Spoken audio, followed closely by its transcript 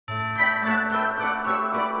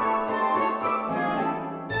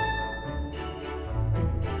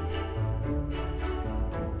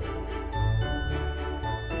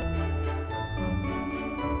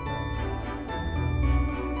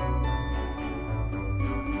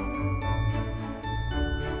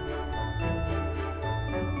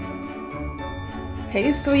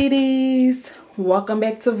Hey sweeties, welcome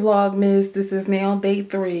back to Vlogmas. This is now day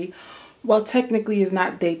 3. Well, technically it's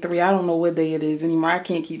not day 3. I don't know what day it is anymore. I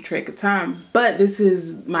can't keep track of time. But this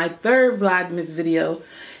is my 3rd Vlogmas video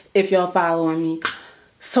if y'all following me.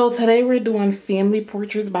 So today we're doing family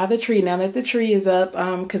portraits by the tree. Now that the tree is up,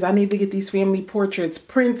 because I need to get these family portraits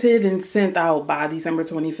printed and sent out by December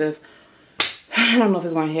 25th. I don't know if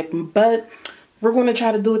it's going to happen, but we're going to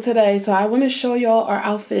try to do it today. So I want to show y'all our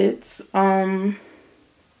outfits.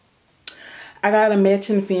 I got a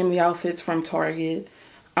matching family outfits from Target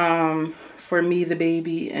for me, the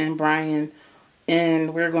baby, and Brian,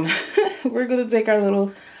 and we're gonna take our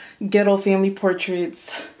little ghetto family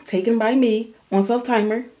portraits taken by me on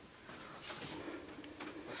self-timer.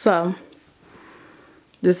 So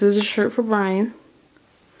this is a shirt for Brian.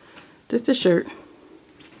 Just a shirt.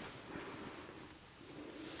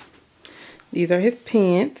 These are his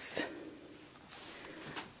pants.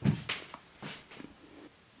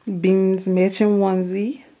 Beans matching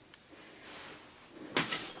onesie,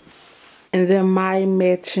 and then my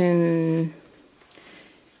matching,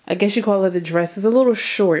 I guess you call it a dress. It's a little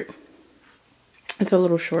short. It's a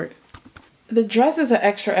little short. The dress is an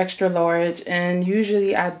extra large, and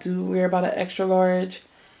usually I do wear about an extra large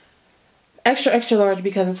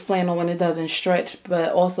because it's flannel and it doesn't stretch.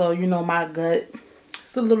 But also, you know, my gut,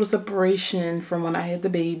 it's a little separation from when I had the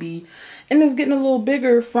baby, and it's getting a little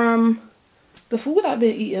bigger from the food I've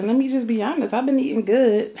been eating. Let me just be honest. I've been eating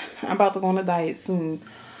good. I'm about to go on a diet soon.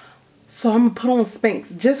 So I'm going to put on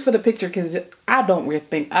Spanx just for the picture because I don't wear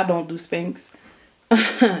Spanx. I don't do Spanx.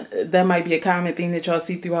 That might be a common thing that y'all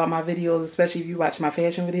see throughout my videos, especially if you watch my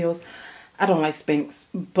fashion videos. I don't like Spanx.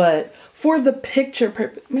 But for the picture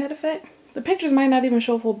purpose, matter of fact, the pictures might not even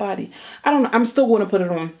show full body. I don't know. I'm still going to put it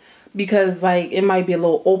on because like it might be a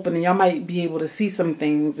little open and y'all might be able to see some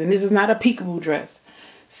things. And this is not a peekaboo dress.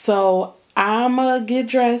 So I'm gonna get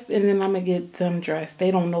dressed and then I'm gonna get them dressed.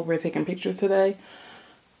 They don't know we're taking pictures today.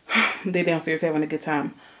 They downstairs having a good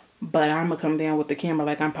time. But I'm gonna come down with the camera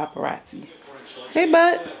like I'm paparazzi. Hey,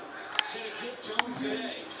 bud.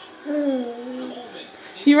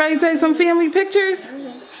 You ready to take some family pictures?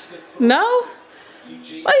 No?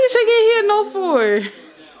 Why you shaking your head no for?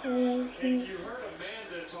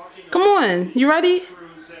 Come on. You ready?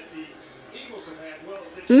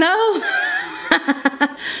 No?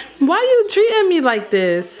 Why are you treating me like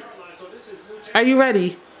this? Are you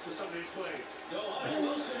ready?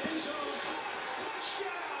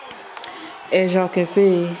 As y'all can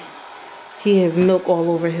see, he has milk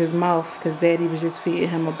all over his mouth because Daddy was just feeding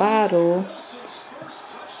him a bottle.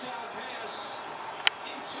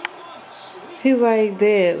 He's like,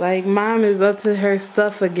 Dad, like Mom is up to her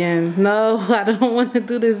stuff again. No, I don't want to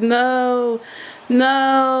do this. No,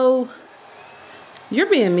 no. You're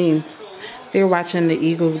being mean. They're watching the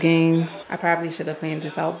Eagles game. I probably should have planned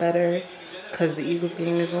this out better because the Eagles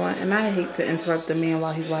game is on. And I hate to interrupt the man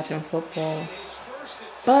while he's watching football.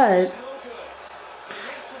 But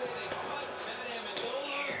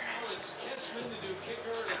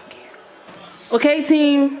okay,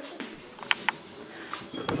 team.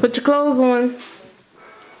 Put your clothes on.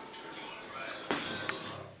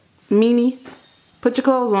 Meanie, put your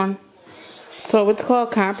clothes on. So it's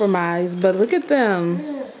called compromise, but look at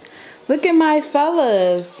them. Look at my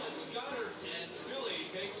fellas.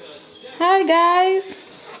 Hi, guys.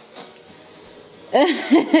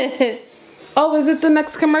 Oh, is it the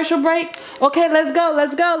next commercial break? Okay, let's go,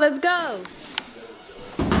 let's go, let's go.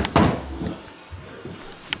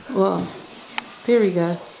 Well, there we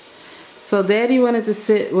go. So Daddy wanted to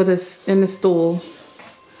sit with us in the stool.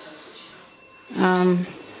 I'm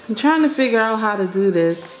trying to figure out how to do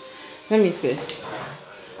this. Let me see.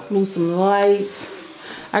 Move some lights.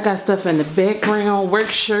 I got stuff in the background, work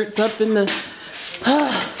shirts up in the...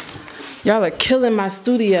 Y'all are killing my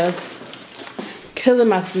studio. Killing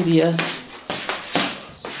my studio.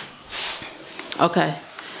 Okay,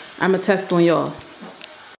 I'm gonna test on y'all.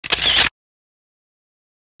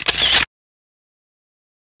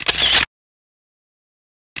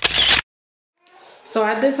 So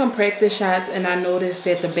I did some practice shots and I noticed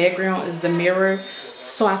that the background is the mirror.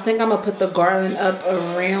 So I think I'm gonna put the garland up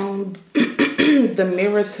around the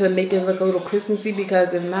mirror to make it look a little Christmassy,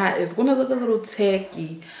 because if not, it's gonna look a little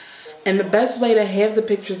tacky. And the best way to have the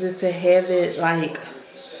pictures is to have it like,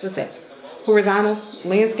 what's that? Horizontal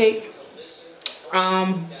landscape.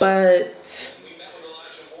 But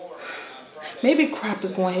maybe crop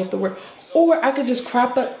is gonna have to work. Or I could just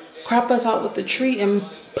crop us out with the tree and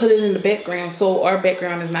put it in the background so our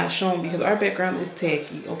background is not shown, because our background is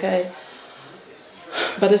tacky, okay?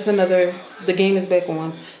 But it's another, the game is back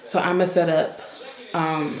on. So I'm gonna set up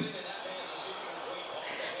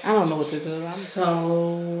I don't know what to do.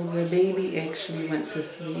 So the baby actually went to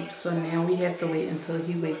sleep. So now we have to wait until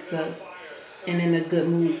he wakes up and in a good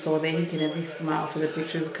mood so that he can at least smile for the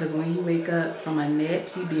pictures. Because when he wake up from a nap,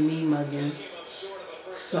 he be me mugging.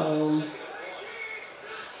 So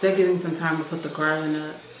they're getting some time to put the garland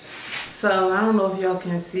up. So I don't know if y'all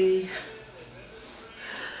can see.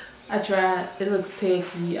 I tried. It looks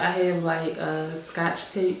tacky. I have like a scotch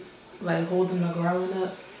tape like holding the garland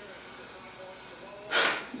up.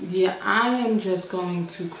 Yeah, I am just going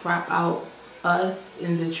to crop out us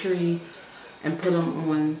in the tree and put them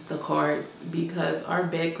on the cards because our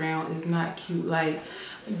background is not cute. Like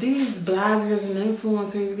these bloggers and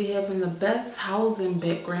influencers be having the best housing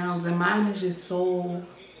backgrounds and mine is just so,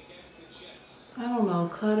 I don't know,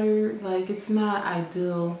 cluttered. Like it's not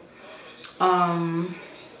ideal. But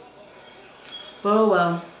oh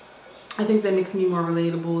well. I think that makes me more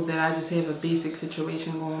relatable that I just have a basic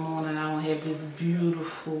situation going on and I don't have this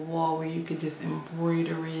beautiful wall where you could just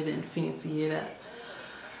embroider it and fancy it up.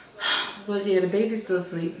 But yeah, the baby's still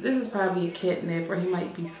asleep. This is probably a cat nap or he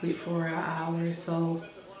might be asleep for an hour or so.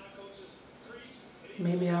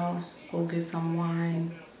 Maybe I'll go get some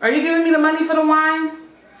wine. Are you giving me the money for the wine?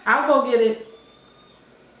 I'll go get it.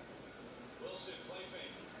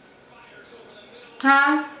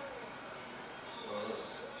 Huh?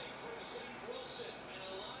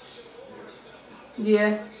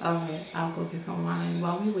 Yeah, alright, I'll go get some wine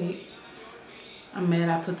while we wait. I'm mad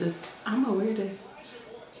I put this, I'm gonna wear this.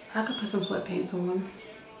 I could put some sweatpants on,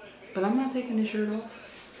 but I'm not taking this shirt off.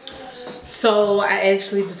 So I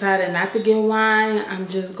actually decided not to get wine. I'm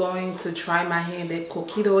just going to try my hand at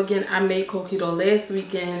coquito again. I made coquito last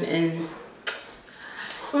weekend and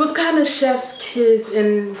it was kind of chef's kiss.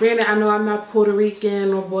 And granted, I know I'm not Puerto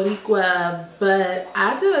Rican or Boricua, but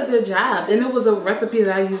I did a good job. And it was a recipe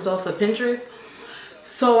that I used off of Pinterest.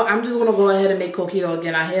 So I'm just gonna go ahead and make coquito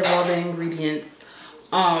again. I have all the ingredients.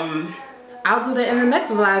 I'll do that in the next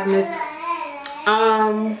Vlogmas.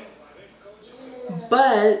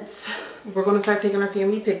 But we're gonna start taking our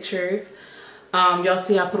family pictures. Y'all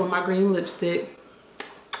see I put on my green lipstick.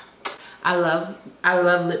 I love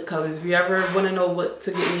lip colors. If you ever want to know what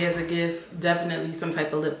to get me as a gift, definitely some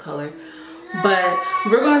type of lip color. But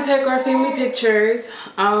we're gonna take our family pictures,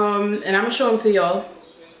 and I'm gonna show them to y'all.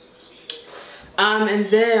 And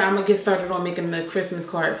then I'm gonna get started on making the Christmas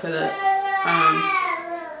card for the,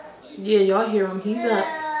 yeah, y'all hear him, he's up,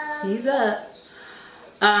 he's up.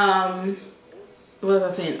 What was I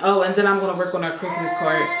saying? Oh, and then I'm gonna work on our Christmas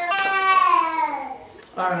card.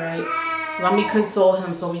 All right, let me console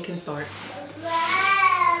him so we can start.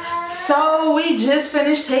 So we just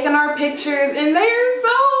finished taking our pictures and they're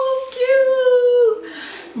so cute.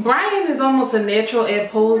 Brian is almost a natural at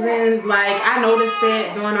posing. Like I noticed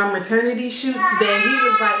that during our maternity shoots that he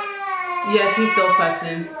was like, yes, he's still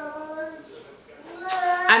fussing.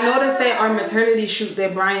 I noticed that our maternity shoot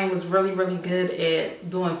that Brian was really good at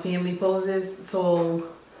doing family poses. So,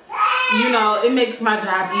 you know, it makes my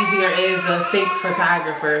job easier as a fake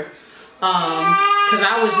photographer. Cause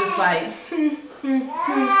I was just like,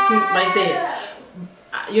 like that.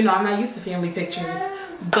 You know, I'm not used to family pictures,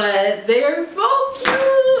 but they're so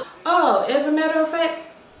cute. Oh, as a matter of fact,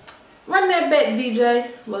 run that back,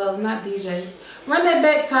 DJ. Well, not DJ. Run that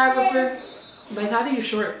back, photographer. Like, how do you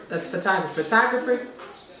short? That's photographer. Photographer.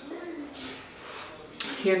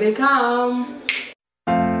 Here they come.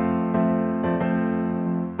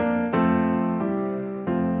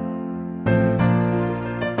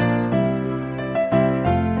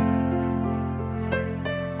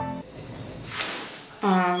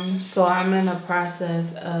 So I'm in the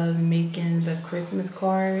process of making the Christmas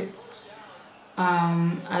cards.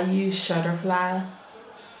 I use Shutterfly,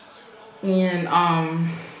 and I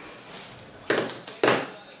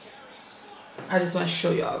just want to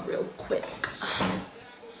show y'all real quick.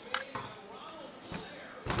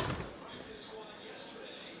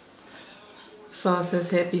 So it says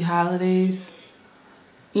Happy Holidays,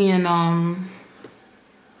 and I'm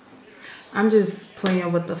just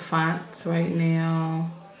playing with the fonts right now.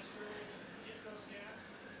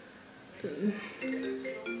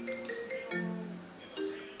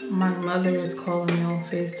 My mother is calling me on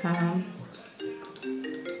FaceTime.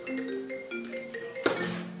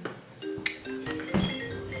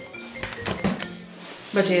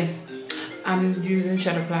 But yeah, I'm using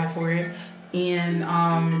Shutterfly for it, and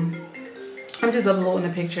I'm just uploading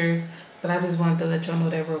the pictures, but I just wanted to let y'all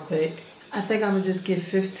know that real quick. I think I'm gonna just get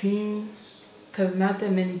 15, cause not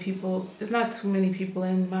that many people, it's not too many people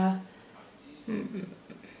in my,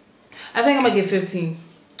 I think I'm gonna get 15.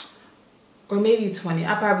 or maybe 20.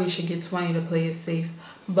 I probably should get 20 to play it safe.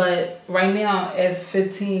 But right now, as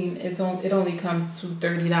 15, it only comes to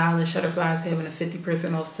 $30. Shutterfly is having a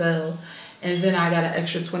 50% off sale. And then I got an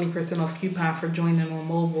extra 20% off coupon for joining on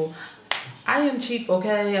mobile. I am cheap,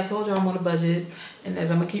 okay? I told you I'm on a budget. And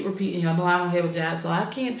as I'm going to keep repeating, y'all know I don't have a job. So I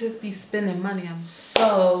can't just be spending money.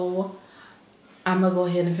 So I'm going to go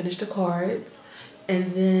ahead and finish the cards.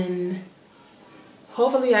 And then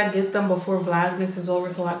hopefully I get them before Vlogmas is over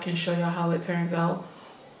so I can show y'all how it turns out.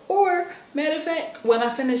 Or, matter of fact, when I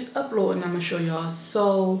finish uploading, I'm going to show y'all.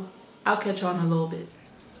 So I'll catch y'all in a little bit.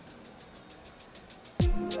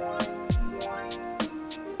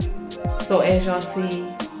 So as y'all see,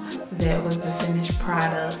 that was the finished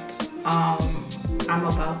product. I'm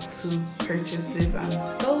about to purchase this. I'm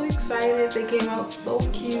so excited. They came out so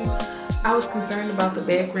cute. I was concerned about the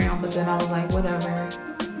background, but then I was like, whatever.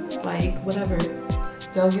 Like, whatever.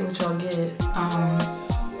 Y'all get what y'all get.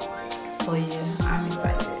 So yeah, I'm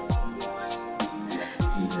excited.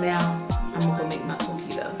 Now, I'm gonna go make my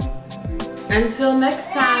cookie though. Until next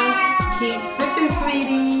time, keep sipping,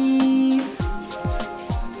 sweeties.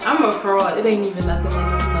 I'm a fraud. It ain't even nothing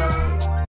in this.